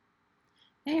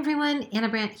Hey everyone, Anna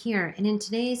Brandt here, and in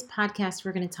today's podcast,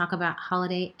 we're going to talk about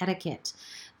holiday etiquette.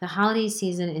 The holiday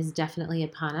season is definitely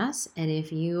upon us, and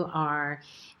if you are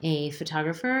a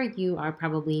photographer, you are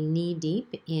probably knee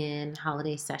deep in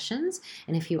holiday sessions,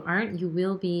 and if you aren't, you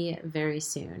will be very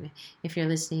soon. If you're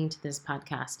listening to this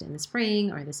podcast in the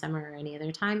spring or the summer or any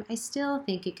other time, I still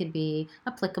think it could be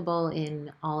applicable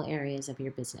in all areas of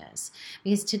your business.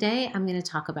 Because today I'm going to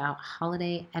talk about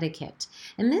holiday etiquette.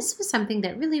 And this was something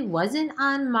that really wasn't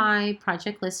on my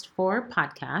project list for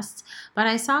podcasts, but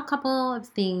I saw a couple of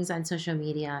things on social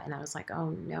media and I was like, oh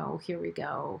no, here we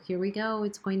go. Here we go.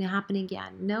 It's going to happen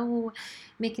again. No,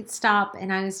 make it stop.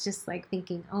 And I was just like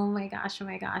thinking, oh my gosh,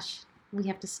 we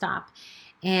have to stop.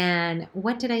 And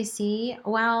what did I see?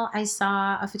 Well, I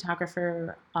saw a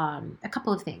photographer, a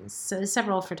couple of things, so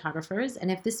several photographers. And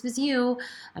if this was you,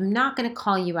 I'm not going to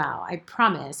call you out. I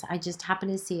promise. I just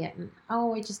happened to see it. And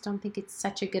I just don't think it's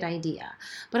such a good idea.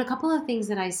 But a couple of things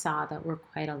that I saw that were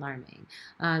quite alarming.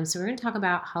 So we're going to talk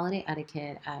about holiday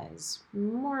etiquette as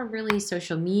more really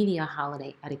social media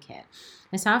holiday etiquette.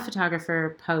 I saw a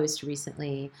photographer post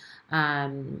recently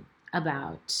about,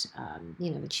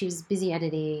 that she was busy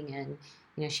editing and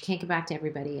she can't get back to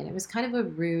everybody. And it was kind of a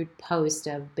rude post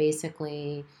of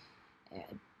basically,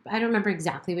 I don't remember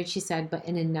exactly what she said, but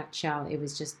in a nutshell, it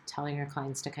was just telling her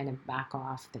clients to kind of back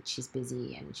off, that she's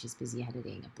busy and she's busy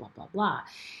editing and blah, blah, blah.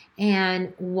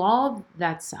 And while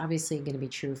that's obviously going to be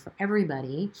true for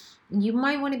everybody, you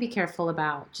might want to be careful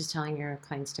about just telling your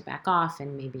clients to back off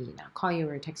and maybe not call you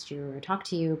or text you or talk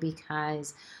to you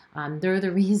because they're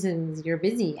the reasons you're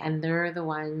busy and they're the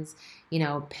ones,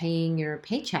 paying your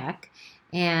paycheck.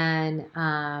 And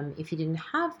if you didn't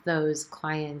have those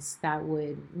clients, that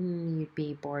would you'd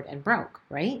be bored and broke,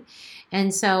 right?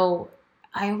 And so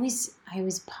I always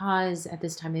pause at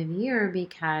this time of year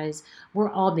because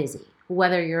we're all busy.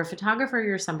 Whether you're a photographer or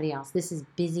you're somebody else, this is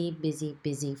busy, busy,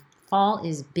 busy. Fall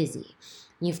is busy.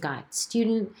 You've got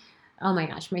oh my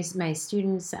gosh, my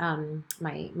students,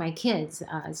 my kids,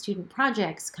 student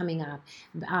projects coming up,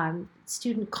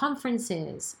 student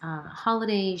conferences,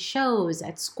 holiday shows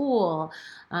at school,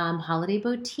 holiday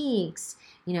boutiques,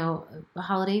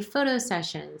 holiday photo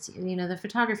sessions, the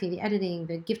photography, the editing,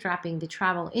 the gift wrapping, the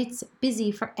travel. It's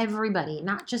busy for everybody,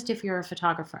 not just if you're a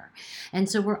photographer. And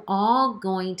so we're all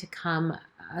going to come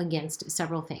against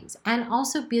several things and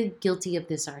also be guilty of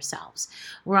this ourselves.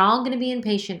 We're all going to be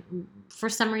impatient for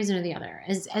some reason or the other.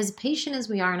 As patient as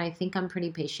we are, and I think I'm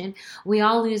pretty patient, we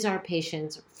all lose our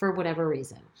patience for whatever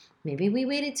reason. Maybe we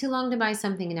waited too long to buy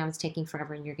something and now it's taking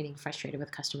forever and you're getting frustrated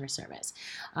with customer service.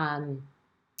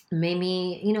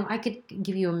 Maybe, I could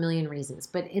give you a million reasons,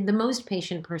 but the most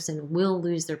patient person will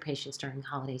lose their patience during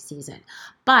holiday season.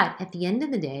 But at the end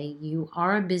of the day, you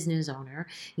are a business owner,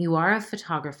 you are a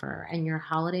photographer, and your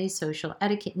holiday social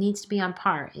etiquette needs to be on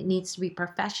par. It needs to be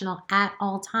professional at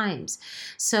all times.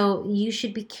 So you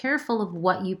should be careful of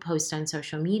what you post on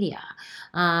social media.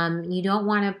 You don't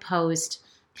want to post,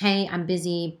 hey, I'm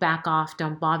busy, back off,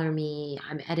 don't bother me,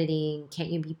 I'm editing, can't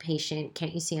you be patient,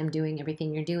 can't you see I'm doing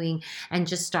everything you're doing, and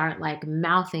just start like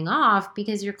mouthing off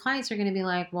because your clients are going to be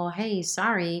like, well, hey,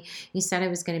 sorry, you said it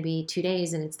was going to be 2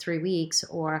 days and it's 3 weeks,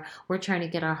 or we're trying to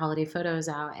get our holiday photos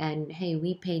out and hey,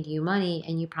 we paid you money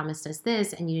and you promised us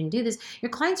this and you didn't do this. Your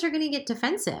clients are going to get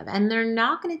defensive and they're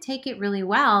not going to take it really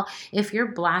well if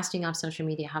you're blasting off social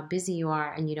media how busy you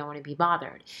are and you don't want to be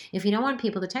bothered. If you don't want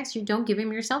people to text you, don't give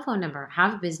them your cell phone number.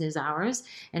 Have business hours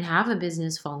and have a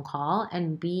business phone call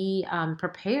and be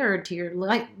prepared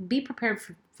be prepared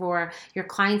for your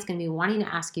clients going to be wanting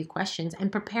to ask you questions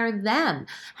and prepare them.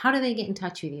 How do they get in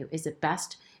touch with you? Is it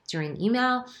best during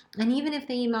email? And even if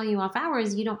they email you off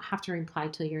hours, you don't have to reply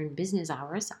till you're in business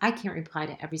hours. I can't reply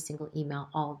to every single email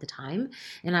all the time.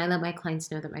 And I let my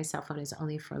clients know that my cell phone is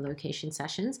only for location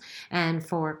sessions. And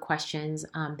for questions,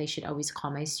 they should always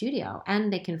call my studio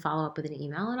and they can follow up with an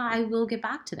email and I will get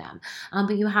back to them.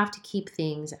 But you have to keep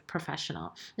things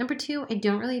professional. Number two, I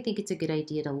don't really think it's a good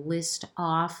idea to list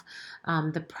off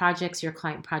the projects, your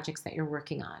client projects that you're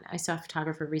working on. I saw a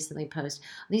photographer recently post,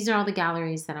 these are all the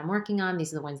galleries that I'm working on.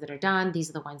 These are the ones that are done. These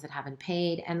are the ones that haven't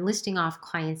paid, and listing off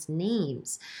clients'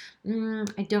 names.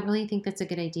 I don't really think that's a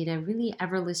good idea to really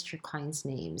ever list your clients'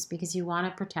 names because you want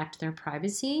to protect their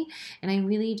privacy. And I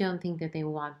really don't think that they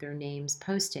want their names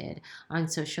posted on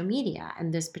social media.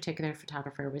 And this particular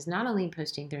photographer was not only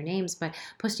posting their names, but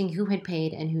posting who had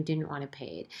paid and who didn't want to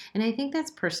pay. And I think that's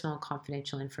personal,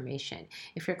 confidential information.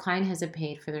 If your client hasn't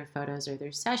paid for their photos or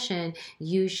their session,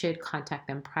 you should contact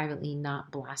them privately,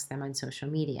 not blast them on social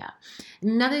media.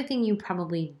 Another thing you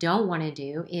probably don't want to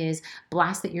do is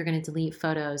blast that you're going to delete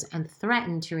photos and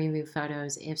threaten to remove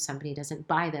photos if somebody doesn't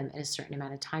buy them in a certain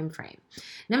amount of time frame.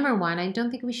 Number one, I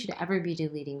don't think we should ever be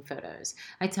deleting photos.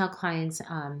 I tell clients,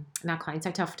 not clients,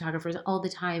 I tell photographers all the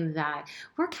time that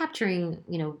we're capturing,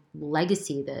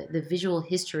 legacy, the visual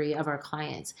history of our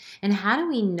clients. And how do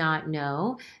we not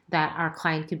know that our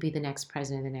client could be the next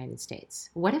president of the United States?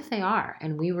 What if they are?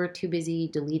 And we were too busy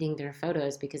deleting their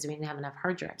photos because we didn't have enough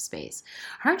hard drive space.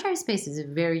 Hard drive space is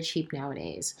very cheap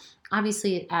nowadays.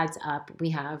 Obviously, it adds up. We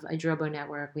have a Drobo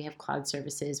network, we have cloud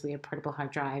services, we have portable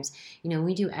hard drives.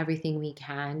 We do everything we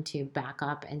can to back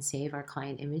up and save our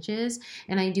client images.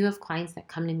 And I do have clients that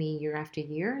come to me year after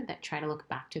year that try to look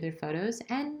back to their photos.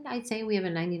 And I'd say we have a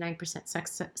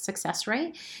 99% success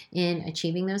rate in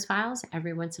achieving those files.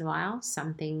 Every once in a while,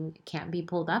 something can't be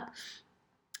pulled up.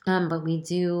 But we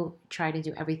do try to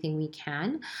do everything we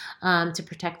can to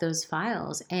protect those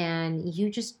files. And you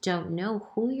just don't know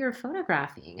who you're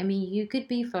photographing. I mean, you could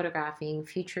be photographing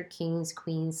future kings,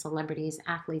 queens, celebrities,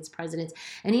 athletes, presidents.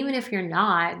 And even if you're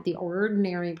not the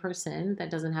ordinary person that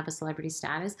doesn't have a celebrity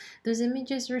status, those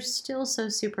images are still so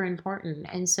super important.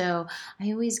 And so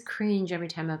I always cringe every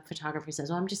time a photographer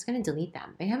says, well, I'm just going to delete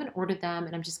them. They haven't ordered them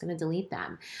and I'm just going to delete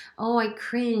them. Oh, I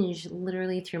cringe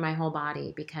literally through my whole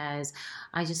body because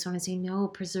I just want to say, no,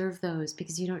 preserve those,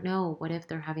 because you don't know. What if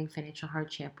they're having financial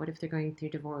hardship? What if they're going through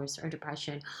divorce or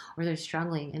depression, or they're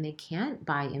struggling and they can't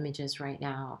buy images right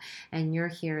now? And you're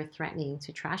here threatening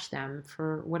to trash them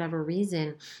for whatever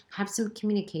reason. Have some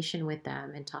communication with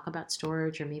them and talk about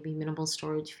storage or maybe minimal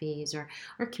storage fees, or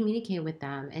communicate with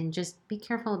them, and just be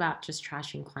careful about just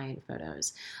trashing client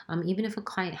photos. Even if a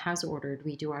client has ordered,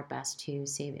 we do our best to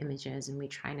save images, and we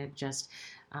try to just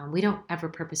we don't ever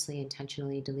purposely,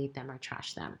 intentionally delete them or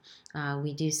trash them.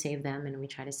 We do save them, and we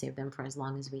try to save them for as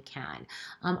long as we can.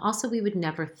 Also, we would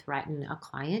never threaten a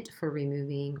client for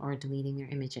removing or deleting their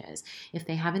images. If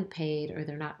they haven't paid or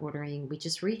they're not ordering, we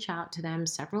just reach out to them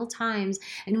several times,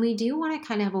 and we do want to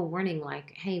kind of have a warning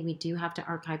like, hey, we do have to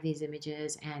archive these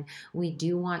images, and we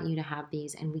do want you to have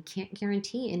these, and we can't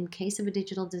guarantee in case of a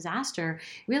digital disaster,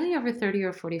 really over 30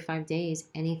 or 45 days,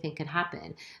 anything could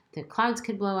happen. The clouds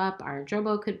could blow up, our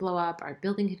Drobo could blow up, our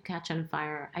building could catch on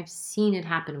fire. I've seen it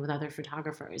happen with other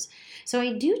photographers. So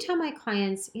I do tell my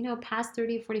clients, past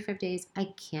 30, 45 days, I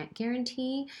can't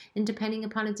guarantee, and depending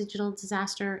upon a digital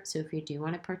disaster. So if you do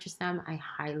want to purchase them, I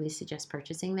highly suggest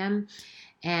purchasing them.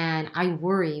 And I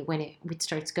worry when it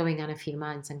starts going on a few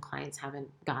months and clients haven't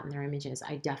gotten their images.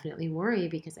 I definitely worry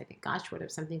because I think, gosh, what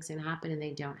if something's going to happen and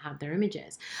they don't have their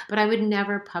images? But I would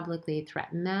never publicly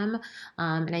threaten them.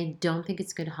 And I don't think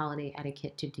it's good holiday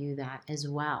etiquette to do that as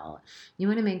well. You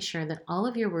want to make sure that all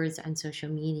of your words on social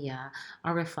media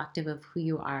are reflective of who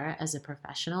you are as a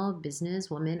professional,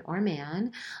 business woman or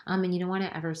man. And you don't want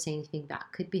to ever say anything that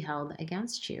could be held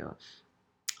against you.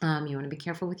 You want to be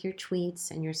careful with your tweets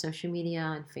and your social media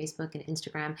on Facebook and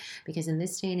Instagram, because in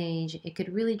this day and age, it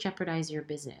could really jeopardize your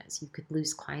business. You could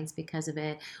lose clients because of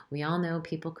it. We all know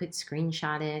people could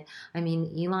screenshot it. I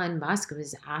mean, Elon Musk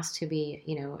was asked to be,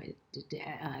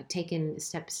 taken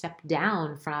step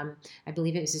down from, I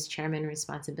believe it was his chairman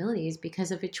responsibilities because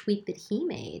of a tweet that he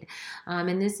made.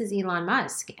 And this is Elon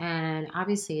Musk, and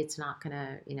obviously it's not going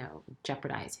to,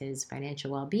 jeopardize his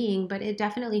financial well-being, but it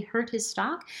definitely hurt his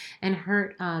stock and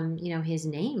hurt his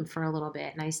name for a little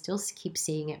bit. And I still keep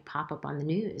seeing it pop up on the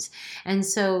news. And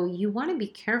so you want to be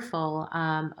careful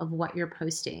of what you're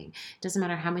posting. It doesn't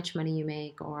matter how much money you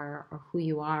make or who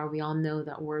you are. We all know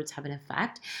that words have an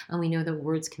effect, and we know that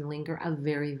words can linger a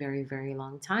very, very, very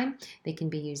long time. They can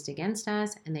be used against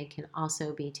us, and they can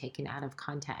also be taken out of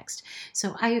context.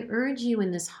 So I urge you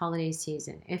in this holiday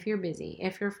season, if you're busy,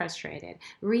 if you're frustrated,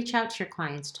 reach out to your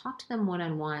clients, talk to them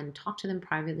one-on-one, talk to them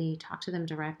privately, talk to them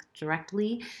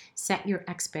directly. Set your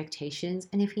expectations,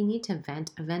 and if you need to vent,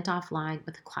 a vent offline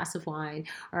with a glass of wine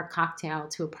or a cocktail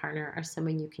to a partner or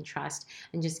someone you can trust,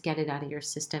 and just get it out of your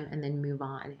system and then move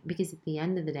on. Because at the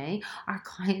end of the day, our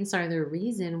clients are the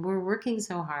reason we're working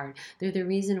so hard. They're the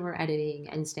reason we're editing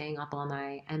and staying up all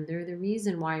night, and they're the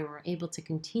reason why we're able to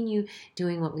continue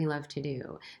doing what we love to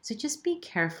do. So just be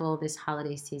careful this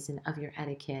holiday season of your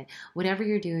etiquette. Whatever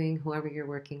you're doing, whoever you're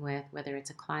working with, whether it's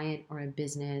a client or a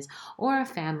business or a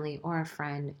family or a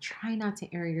friend, try not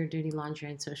to air your dirty laundry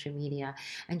on social media,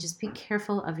 and just be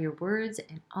careful of your words.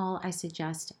 And all I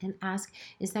suggest and ask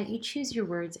is that you choose your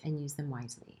words and use them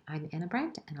wisely. I'm Anna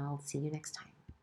Brent, and I'll see you next time.